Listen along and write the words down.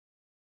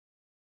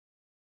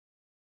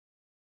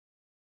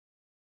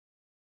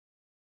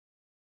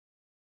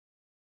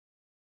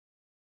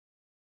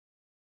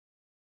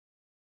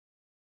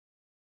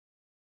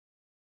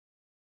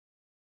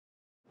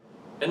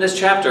In this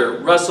chapter,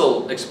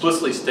 Russell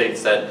explicitly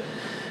states that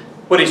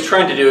what he's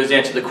trying to do is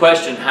answer the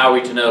question, how are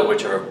we to know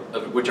which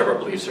of our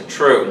beliefs are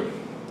true?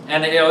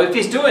 And if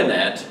he's doing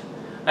that,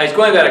 he's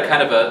going about it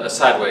kind of a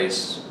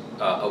sideways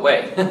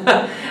way.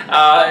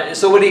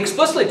 So what he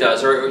explicitly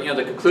does, or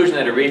the conclusion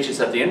that he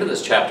reaches at the end of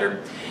this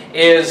chapter,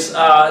 is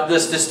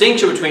this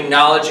distinction between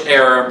knowledge,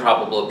 error, and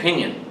probable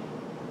opinion.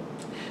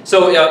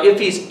 So if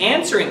he's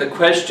answering the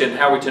question,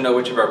 how are we to know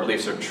which of our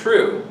beliefs are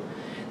true,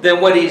 then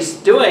what he's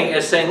doing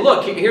is saying,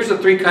 look, here's the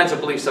three kinds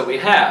of beliefs that we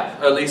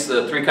have, or at least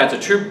the three kinds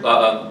of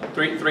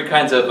three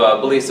kinds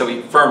of beliefs that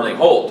we firmly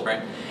hold,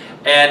 right?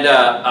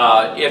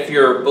 And if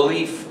your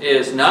belief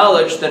is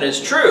knowledge, then it's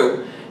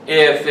true.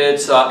 If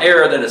it's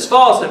error, then it's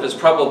false. If it's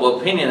probable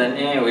opinion,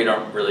 then we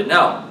don't really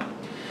know.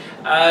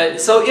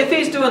 So if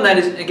he's doing that,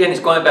 again, he's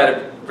going about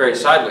it very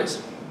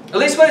sideways. At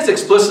least what he's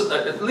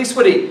at least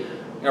what he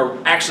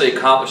actually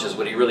accomplishes,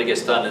 what he really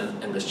gets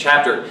done in this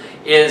chapter,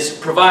 is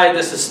provide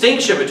this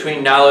distinction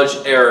between knowledge,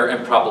 error,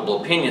 and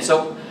probable opinion.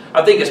 So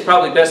I think it's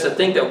probably best to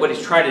think that what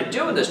he's trying to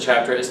do in this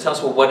chapter is tell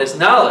us, well, what is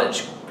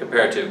knowledge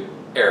compared to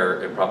error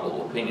and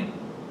probable opinion?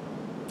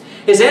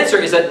 His answer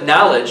is that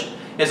knowledge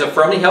is a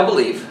firmly held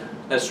belief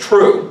that's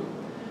true,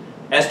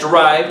 and it's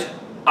derived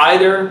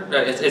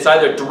it's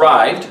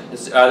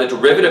either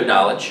derivative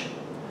knowledge,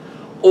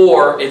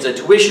 or it's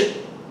intuition.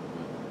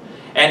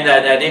 And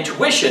that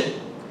intuition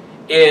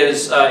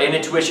is an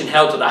intuition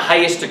held to the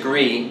highest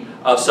degree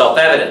of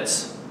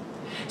self-evidence.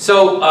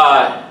 So,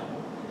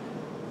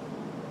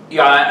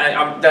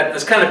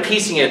 that's kind of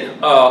piecing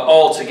it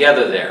all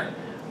together there.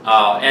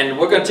 And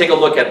we're going to take a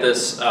look at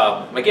this,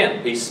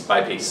 again, piece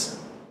by piece.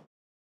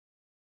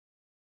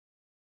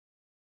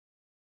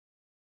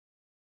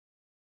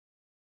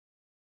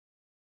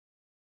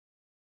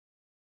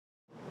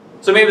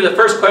 So maybe the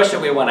first question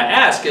we want to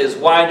ask is,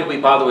 why do we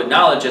bother with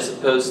knowledge as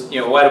opposed,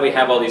 why do we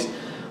have all these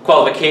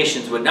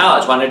qualifications with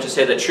knowledge? Why not just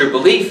say that true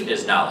belief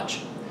is knowledge?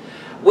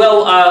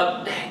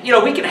 Well,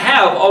 we can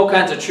have all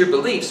kinds of true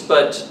beliefs,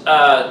 but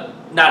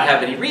not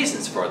have any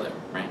reasons for them,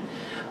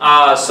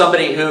 right?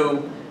 Somebody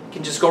who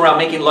can just go around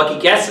making lucky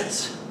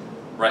guesses,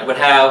 right, would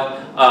have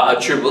a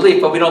true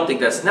belief, but we don't think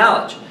that's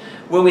knowledge.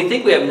 When we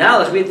think we have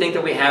knowledge, we think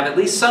that we have at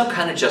least some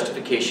kind of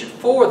justification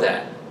for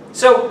that.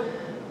 So,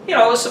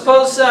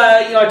 suppose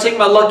I take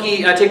my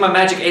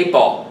magic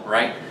 8-ball,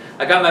 right?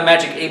 I got my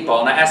magic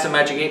 8-ball, and I ask the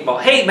magic 8-ball,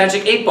 hey,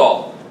 magic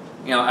 8-ball.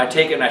 I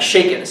take it and I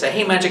shake it and say,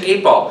 hey, magic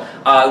 8-ball,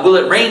 will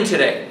it rain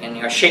today? And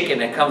I shake it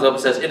and it comes up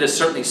and says, it is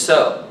certainly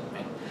so.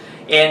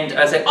 And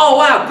I say, oh,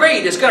 wow,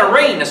 great, it's going to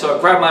rain. And so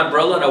I grab my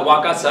umbrella and I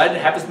walk outside and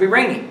it happens to be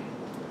raining.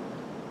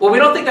 Well, we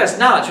don't think that's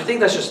knowledge. We think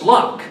that's just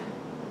luck.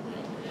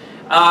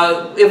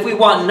 If we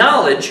want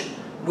knowledge,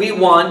 we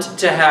want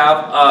to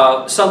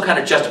have some kind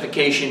of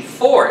justification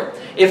for it.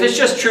 If it's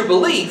just true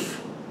belief,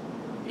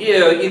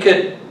 you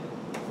could,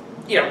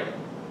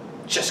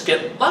 just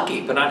get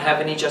lucky but not have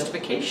any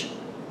justification.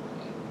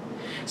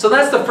 So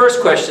that's the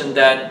first question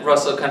that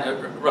Russell kind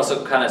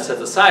of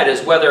sets aside,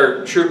 is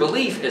whether true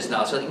belief is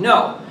knowledge. So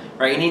no,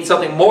 right? You need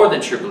something more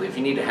than true belief.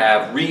 You need to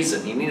have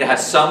reason. You need to have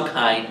some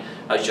kind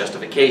of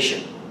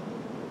justification.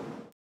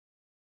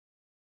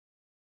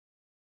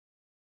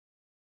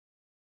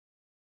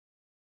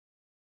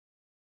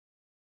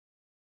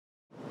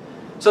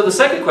 So the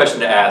second question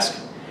to ask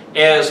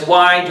is,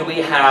 why do we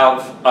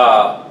have,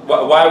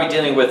 why are we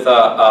dealing with,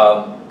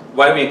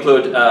 why do we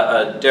include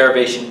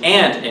derivation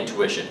and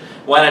intuition?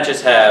 Why not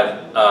just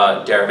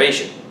have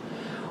derivation?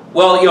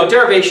 Well,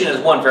 derivation is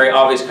one very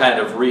obvious kind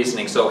of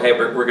reasoning, so hey,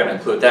 we're going to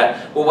include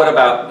that. Well, what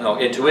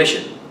about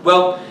intuition?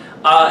 Well,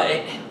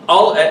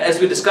 as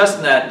we discussed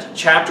in that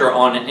chapter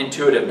on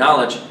intuitive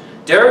knowledge,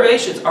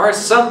 derivations are at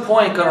some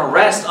point going to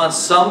rest on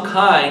some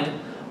kind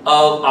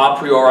of a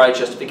priori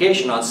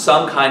justification, on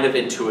some kind of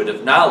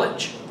intuitive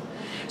knowledge.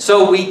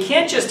 So we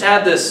can't just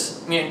have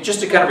this,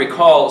 just to kind of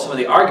recall some of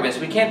the arguments,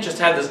 we can't just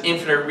have this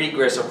infinite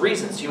regress of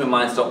reasons. Human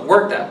minds don't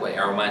work that way.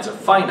 Our minds are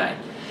finite.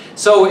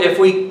 So if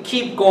we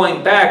keep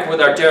going back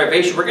with our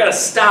derivation, we're going to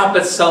stop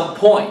at some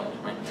point.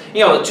 Right?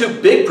 The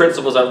two big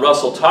principles that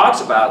Russell talks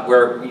about,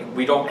 where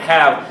we don't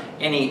have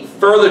any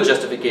further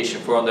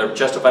justification for them, they're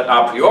justified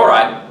a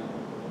priori,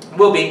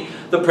 will be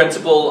the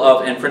principle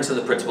of inference and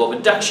the principle of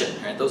induction.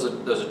 Right? Those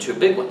are two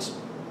big ones.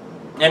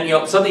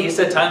 And something he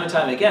said time and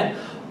time again,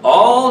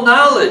 all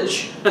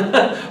knowledge,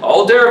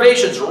 all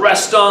derivations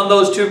rest on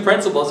those two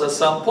principles at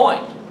some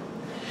point.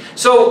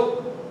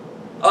 So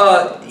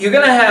you're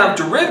going to have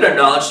derivative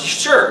knowledge,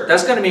 sure,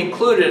 that's going to be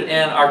included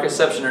in our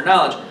conception of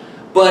knowledge,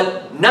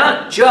 but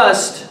not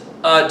just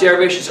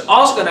derivations, you're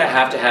also going to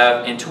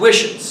have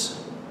intuitions.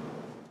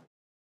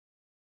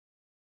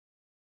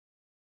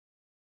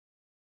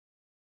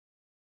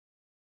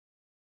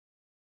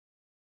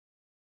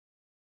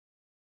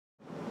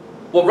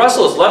 What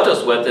Russell has left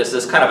us with is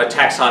this kind of a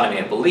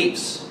taxonomy of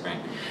beliefs. Right?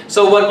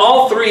 So what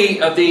all three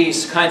of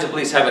these kinds of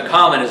beliefs have in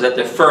common is that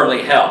they're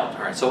firmly held.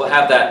 All right? So we'll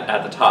have that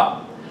at the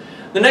top.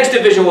 The next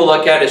division we'll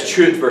look at is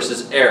truth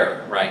versus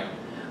error, right?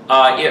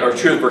 Or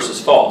truth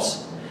versus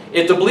false.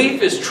 If the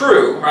belief is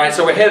true, right,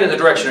 so we're headed in the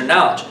direction of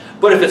knowledge.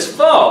 But if it's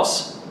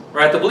false,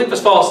 right? The belief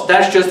is false,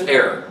 that's just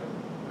error.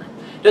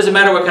 It doesn't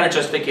matter what kind of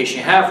justification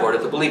you have for it.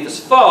 If the belief is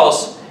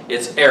false,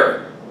 it's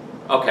error.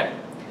 Okay.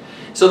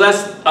 So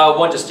that's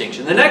one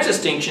distinction. The next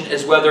distinction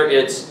is whether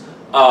it's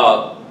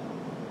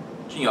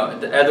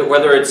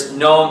whether it's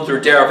known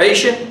through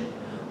derivation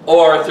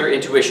or through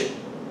intuition.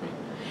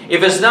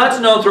 If it's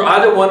not known through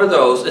either one of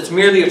those, it's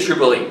merely a true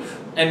belief.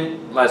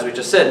 And as we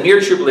just said,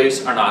 mere true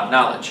beliefs are not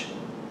knowledge.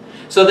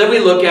 So then we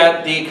look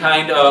at the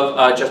kind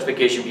of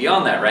justification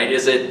beyond that, right?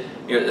 Is it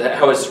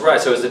how it's right?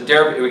 So is it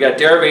we got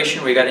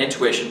derivation, we got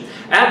intuition.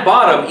 At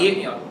bottom,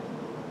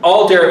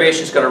 all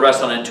derivation is going to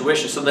rest on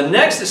intuition. So the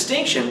next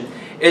distinction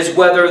is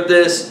whether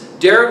this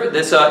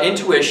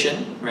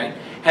intuition, right,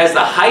 has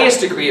the highest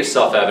degree of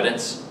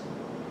self-evidence,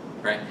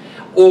 right,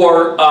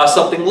 or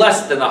something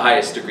less than the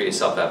highest degree of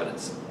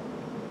self-evidence.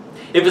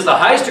 If it's the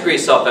highest degree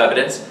of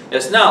self-evidence,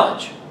 it's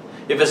knowledge.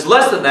 If it's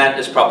less than that,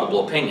 it's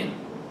probable opinion.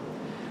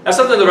 Now,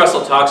 something that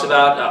Russell talks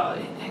about,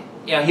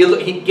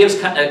 he gives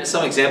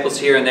some examples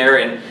here and there,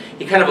 and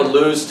he kind of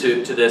alludes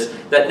to this,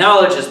 that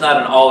knowledge is not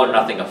an all or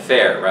nothing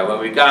affair, right? When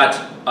we've got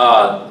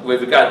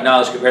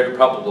knowledge compared to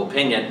probable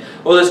opinion,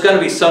 well, there's going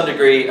to be some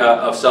degree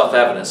of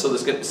self-evidence. So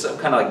there's some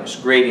kind of like this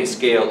grading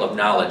scale of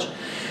knowledge.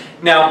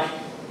 Now,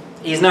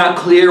 he's not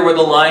clear where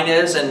the line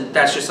is, and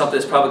that's just something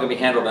that's probably going to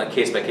be handled on a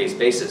case-by-case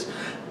basis.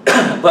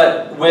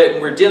 But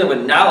when we're dealing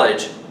with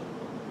knowledge,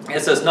 it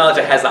says knowledge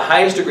that has the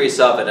highest degree of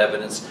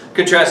self-evidence,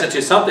 contrasted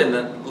to something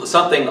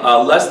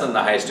less than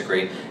the highest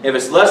degree. If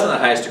it's less than the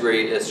highest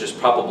degree, it's just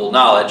probable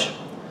knowledge.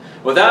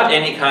 Without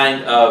any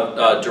kind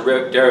of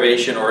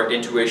derivation or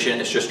intuition,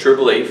 it's just true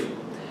belief.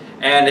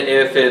 And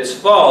if it's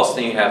false,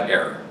 then you have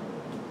error.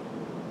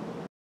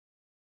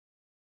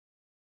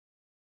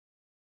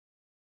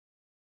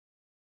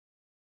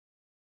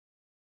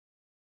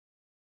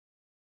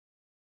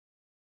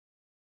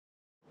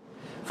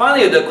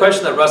 Finally, the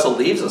question that Russell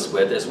leaves us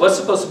with is what's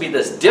supposed to be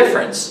this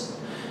difference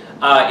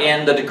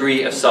in the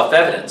degree of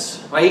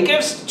self-evidence? Well, he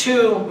gives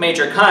two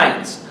major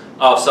kinds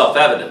of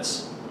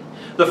self-evidence.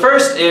 The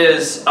first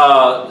is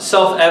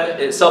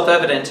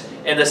self-evident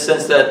in the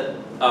sense that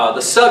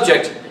the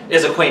subject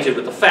is acquainted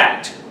with the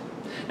fact.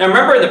 Now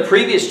remember in the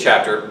previous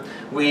chapter,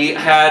 we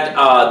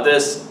had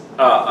this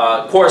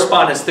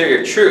correspondence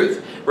theory of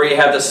truth, where you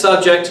have the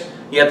subject,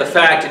 you have the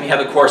fact, and you have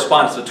the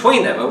correspondence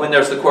between them. And when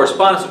there's the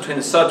correspondence between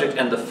the subject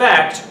and the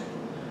fact,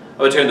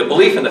 or between the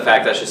belief and the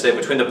fact, I should say,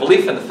 between the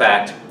belief and the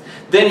fact,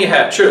 then you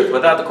have truth.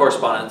 Without the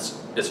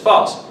correspondence, it's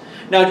false.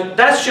 Now,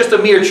 that's just a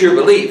mere true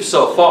belief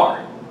so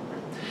far.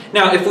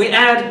 Now, if we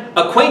add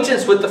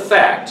acquaintance with the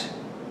fact,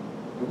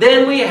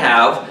 then we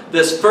have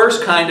this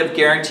first kind of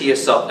guarantee of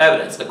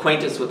self-evidence.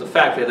 Acquaintance with the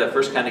fact, we have that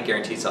first kind of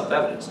guarantee of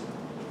self-evidence.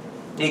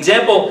 The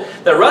example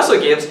that Russell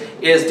gives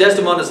is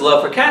Desdemona's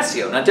love for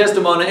Cassio. Now,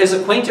 Desdemona is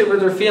acquainted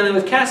with her feeling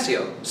with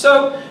Cassio,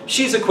 so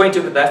she's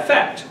acquainted with that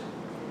fact.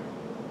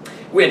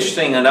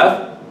 Interesting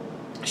enough,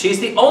 she's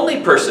the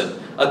only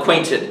person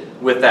acquainted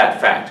with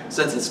that fact,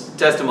 since it's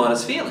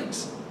Desdemona's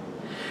feelings.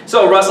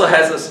 So Russell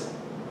has this,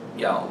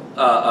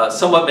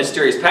 somewhat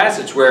mysterious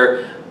passage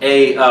where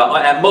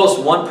at most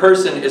one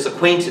person is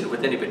acquainted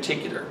with any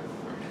particular.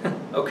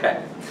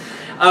 Okay.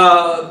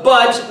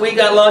 But we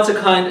got lots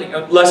of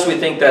lest we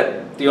think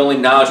that the only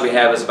knowledge we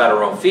have is about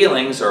our own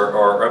feelings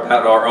or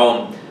about our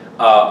own,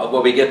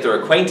 what we get through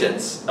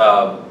acquaintance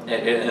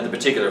in the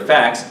particular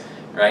facts,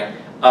 right?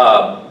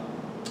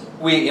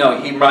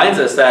 He reminds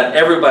us that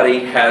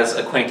everybody has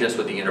acquaintance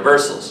with the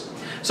universals.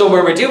 So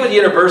when we deal with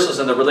universals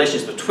and the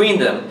relations between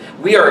them,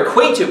 we are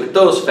acquainted with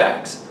those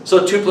facts.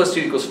 So 2 +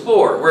 2 =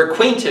 4. We're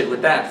acquainted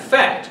with that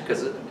fact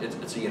because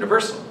it's a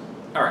universal.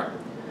 All right.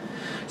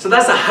 So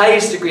that's the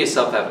highest degree of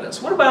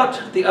self-evidence. What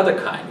about the other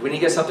kind, when you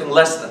get something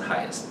less than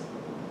highest?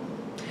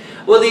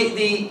 Well,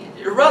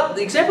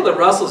 the example that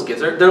Russell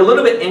gives, they're a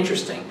little bit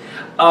interesting.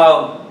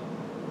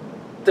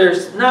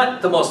 There's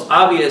not the most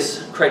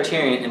obvious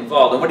criterion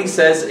involved. And what he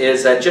says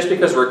is that just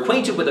because we're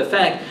acquainted with a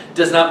fact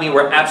does not mean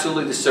we're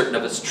absolutely certain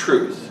of its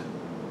truth.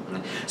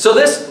 So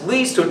this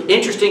leads to an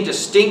interesting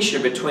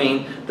distinction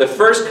between the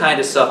first kind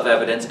of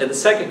self-evidence and the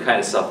second kind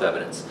of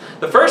self-evidence.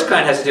 The first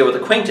kind has to deal with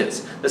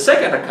acquaintance. The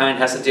second kind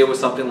has to deal with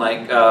something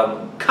like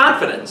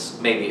confidence,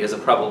 maybe is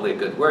probably a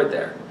good word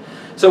there.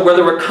 So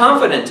whether we're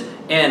confident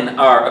in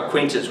our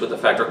acquaintance with the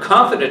fact or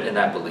confident in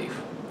that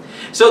belief.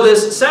 So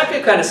this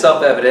second kind of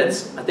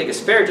self-evidence, I think it's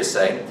fair to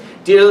say,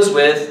 deals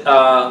with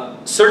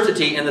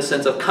certainty in the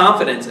sense of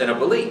confidence in a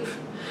belief.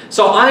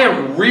 So I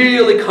am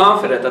really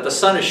confident that the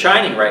sun is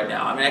shining right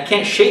now. I mean, I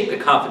can't shake the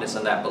confidence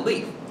in that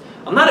belief.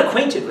 I'm not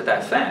acquainted with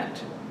that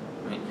fact.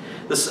 I mean,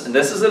 this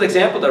is an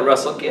example that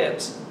Russell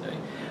gives.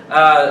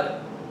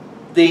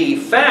 The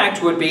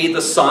fact would be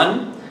the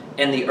sun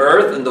and the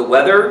earth and the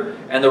weather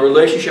and the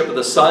relationship of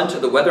the sun to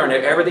the weather and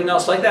everything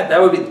else like that.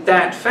 That would be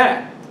that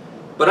fact.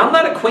 But I'm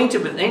not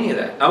acquainted with any of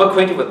that. I'm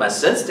acquainted with my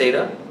sense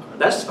data.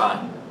 That's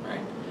fine.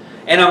 Right?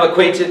 And I'm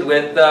acquainted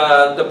with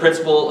the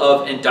principle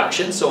of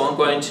induction. So I'm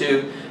going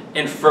to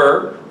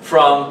infer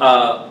from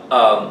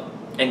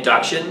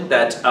induction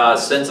that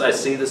since I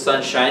see the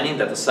sun shining,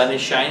 that the sun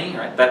is shining.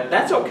 Right?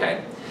 That's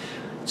okay.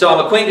 So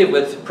I'm acquainted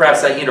with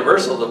perhaps that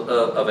universal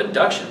of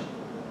induction,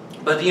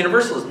 but the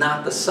universal is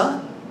not the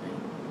sun.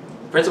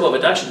 The principle of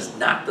induction is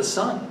not the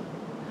sun.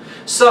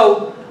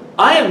 So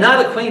I am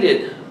not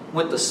acquainted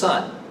with the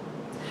sun.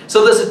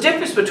 So there's a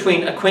difference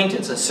between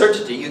acquaintance and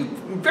certainty. You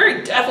can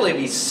very definitely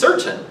be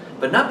certain,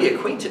 but not be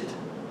acquainted.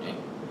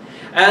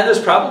 And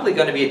there's probably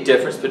going to be a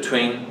difference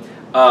between,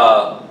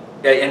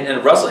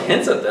 and Russell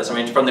hints at this, I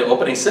mean, from the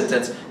opening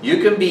sentence,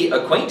 you can be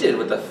acquainted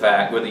with the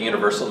fact, with the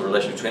universal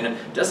relation between them,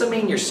 doesn't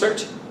mean you're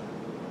certain.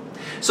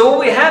 So what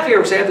we have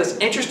here is we have this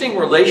interesting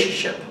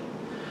relationship.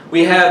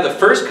 We have the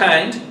first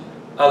kind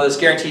of this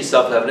guarantee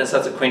self-evidence,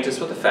 that's acquaintance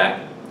with the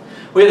fact.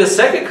 We have the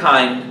second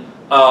kind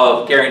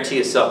of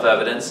guarantee of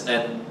self-evidence,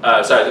 and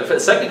the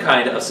second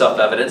kind of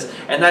self-evidence,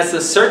 and that's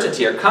the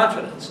certainty or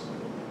confidence.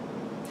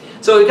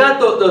 So we got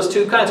those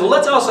two kinds. Well,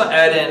 let's also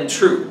add in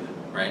true,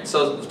 right?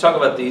 So let's talk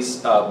about these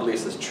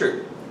beliefs as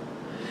true.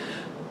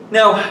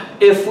 Now,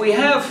 if we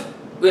have,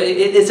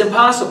 it's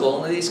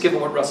impossible, at least given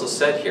what Russell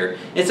said here,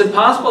 it's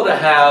impossible to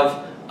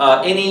have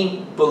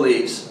any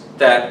beliefs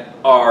that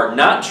are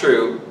not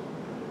true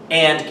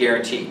and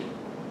guaranteed.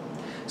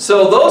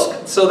 So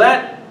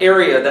that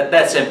area,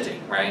 that's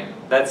empty, right?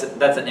 That's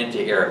an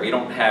empty area. We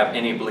don't have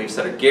any beliefs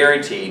that are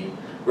guaranteed,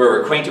 where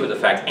we're acquainted with the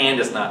fact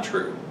and it's not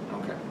true.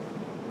 Okay.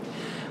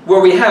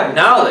 Where we have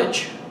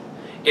knowledge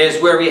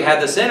is where we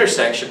have this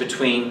intersection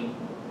between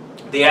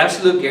the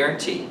absolute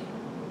guarantee,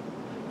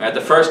 right,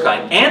 the first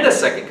kind, and the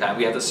second kind.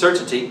 We have the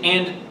certainty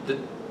and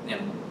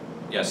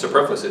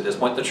superfluously at this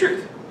point, the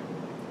truth.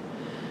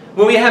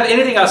 When we have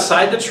anything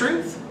outside the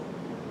truth,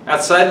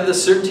 outside of the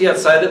certainty,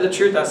 outside of the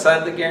truth, outside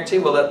of the guarantee,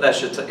 well, that's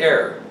just an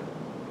error.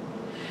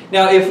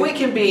 Now, if we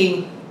can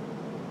be,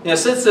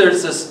 since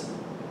there's this,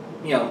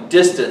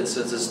 distance,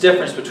 there's this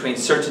difference between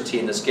certainty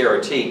and this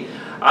guarantee,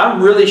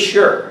 I'm really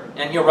sure,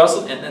 and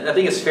Russell, and I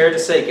think it's fair to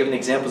say, given the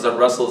examples that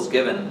Russell has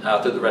given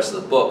through the rest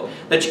of the book,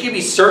 that you can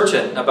be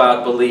certain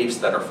about beliefs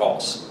that are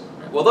false.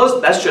 Well,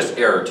 that's just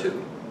error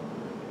too.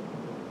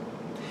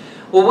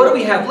 Well, what do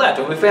we have left?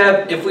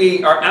 If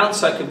we are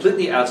outside,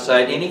 completely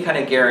outside any kind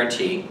of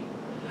guarantee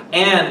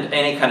and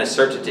any kind of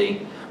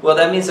certainty, well,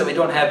 that means that we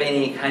don't have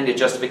any kind of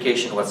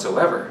justification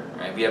whatsoever.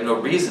 Right? We have no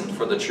reason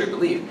for the true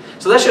belief.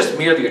 So that's just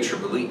merely a true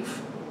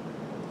belief.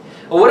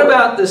 Well, what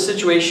about the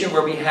situation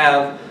where we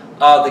have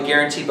the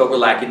guarantee but we're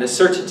lacking the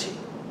certainty?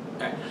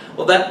 Right?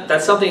 Well,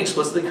 that's something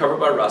explicitly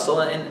covered by Russell,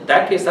 and in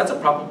that case, that's a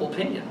probable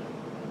opinion.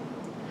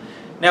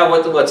 Now,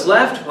 what's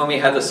left when we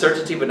have the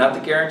certainty but not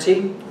the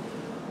guarantee?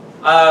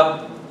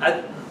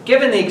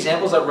 Given the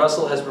examples that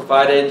Russell has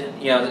provided,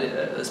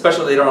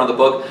 especially later on in the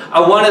book, I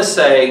want to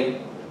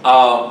say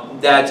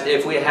that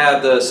if we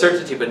have the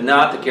certainty but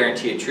not the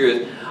guarantee of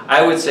truth,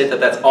 I would say that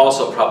that's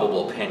also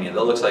probable opinion.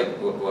 That looks like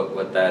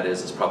what that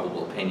is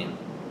probable opinion.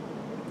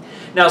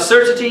 Now,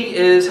 certainty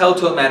is held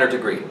to a matter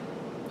degree.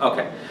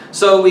 Okay,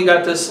 so we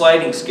got this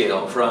sliding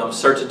scale from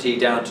certainty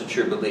down to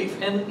true belief,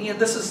 and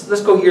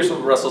this coheres with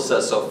what Russell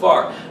says so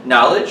far.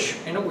 Knowledge,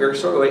 in a weird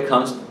sort of way,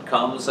 comes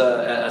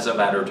as a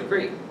matter of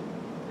degree.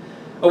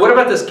 Well, what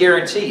about this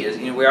guarantee?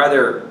 We're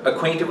either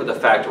acquainted with the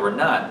fact or we're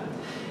not.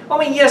 Well,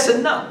 I mean, yes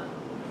and no.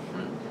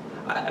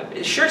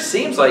 It sure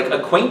seems like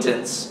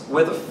acquaintance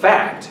with a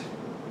fact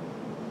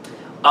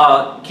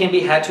can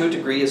be had to a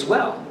degree as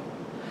well.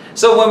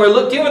 So when we're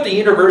dealing with the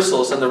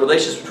universals and the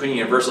relations between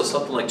universals,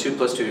 something like 2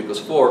 + 2 =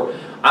 4,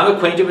 I'm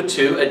acquainted with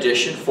 2,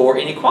 addition, 4,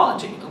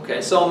 inequality.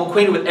 Okay, so I'm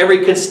acquainted with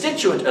every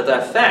constituent of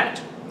that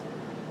fact.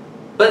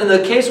 But in the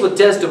case with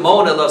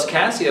Desdemona loves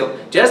Cassio,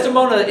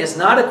 Desdemona is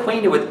not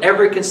acquainted with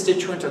every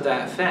constituent of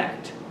that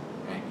fact.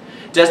 Okay?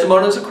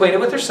 Desdemona is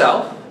acquainted with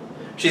herself,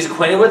 she's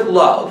acquainted with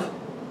love,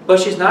 but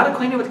she's not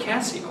acquainted with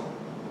Cassio,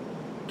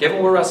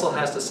 given what Russell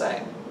has to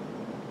say.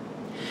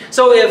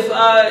 So if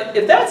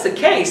that's the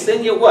case,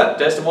 then what?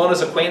 Desdemona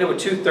is acquainted with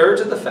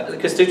 2/3 of the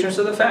constituents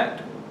of the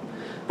fact.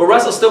 But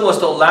Russell still wants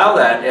to allow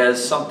that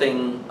as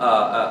something,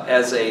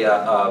 as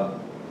a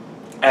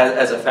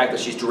fact that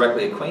she's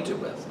directly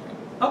acquainted with.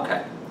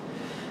 Okay.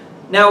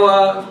 Now,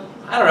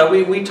 I don't know.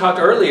 We talked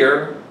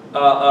earlier.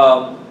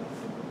 And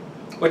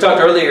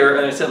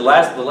it's in the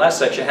last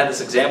section. I had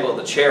this example of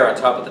the chair on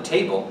top of the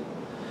table,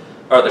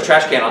 or the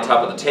trash can on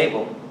top of the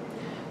table.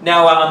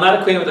 Now, I'm not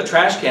acquainted with the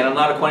trash can. I'm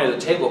not acquainted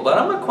with the table, but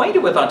I'm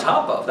acquainted with on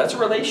top of. That's a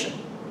relation.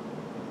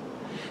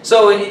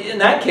 So in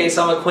that case,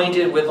 I'm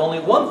acquainted with only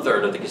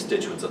 1/3 of the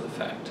constituents of the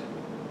fact.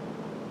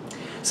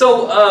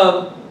 So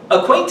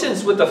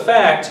acquaintance with the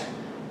fact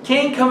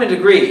can come in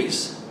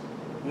degrees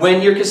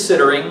when you're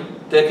considering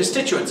the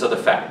constituents of the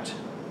fact.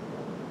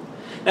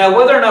 Now,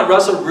 whether or not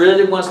Russell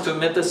really wants to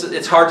admit this,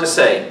 it's hard to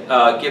say,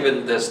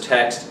 given this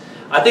text.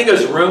 I think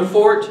there's room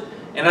for it,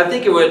 and I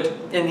think it would,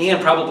 in the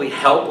end, probably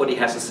help what he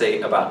has to say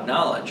about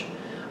knowledge.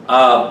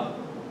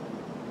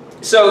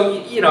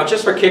 So,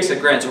 just for kicks and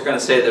grins, we're going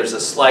to say there's a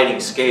sliding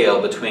scale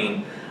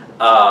between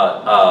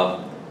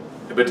going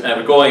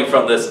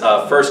from this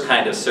first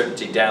kind of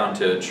certainty down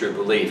to true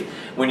belief.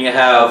 When you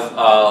have,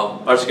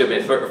 first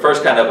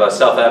kind of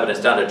self-evidence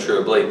down to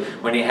true belief,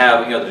 when you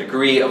have, the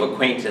degree of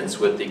acquaintance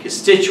with the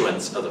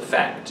constituents of the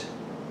fact.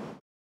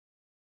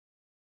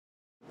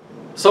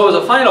 So as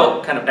a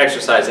final kind of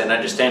exercise in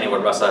understanding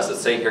what Russell has to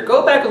say here,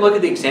 go back and look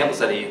at the examples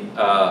that he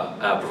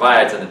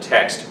provides in the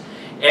text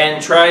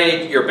and try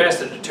your best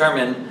to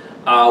determine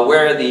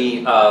where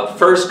the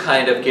first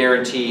kind of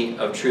guarantee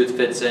of truth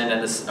fits in,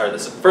 and the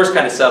first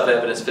kind of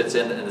self-evidence fits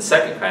in, and the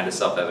second kind of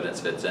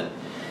self-evidence fits in.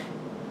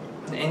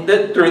 And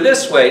through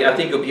this way, I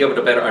think you'll be able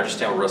to better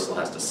understand what Russell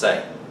has to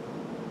say.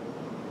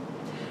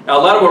 Now,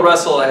 a lot of what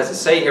Russell has to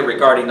say here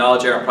regarding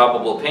knowledge, error, and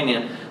probable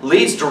opinion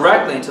leads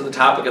directly into the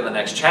topic of the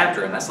next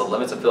chapter, and that's the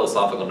limits of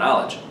philosophical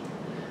knowledge.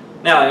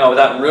 Now,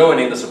 without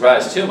ruining the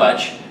surprise too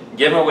much,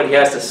 given what he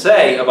has to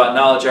say about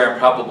knowledge, error, and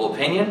probable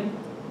opinion,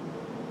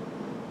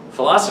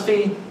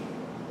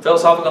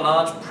 philosophical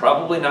knowledge,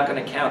 probably not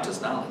going to count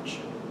as knowledge.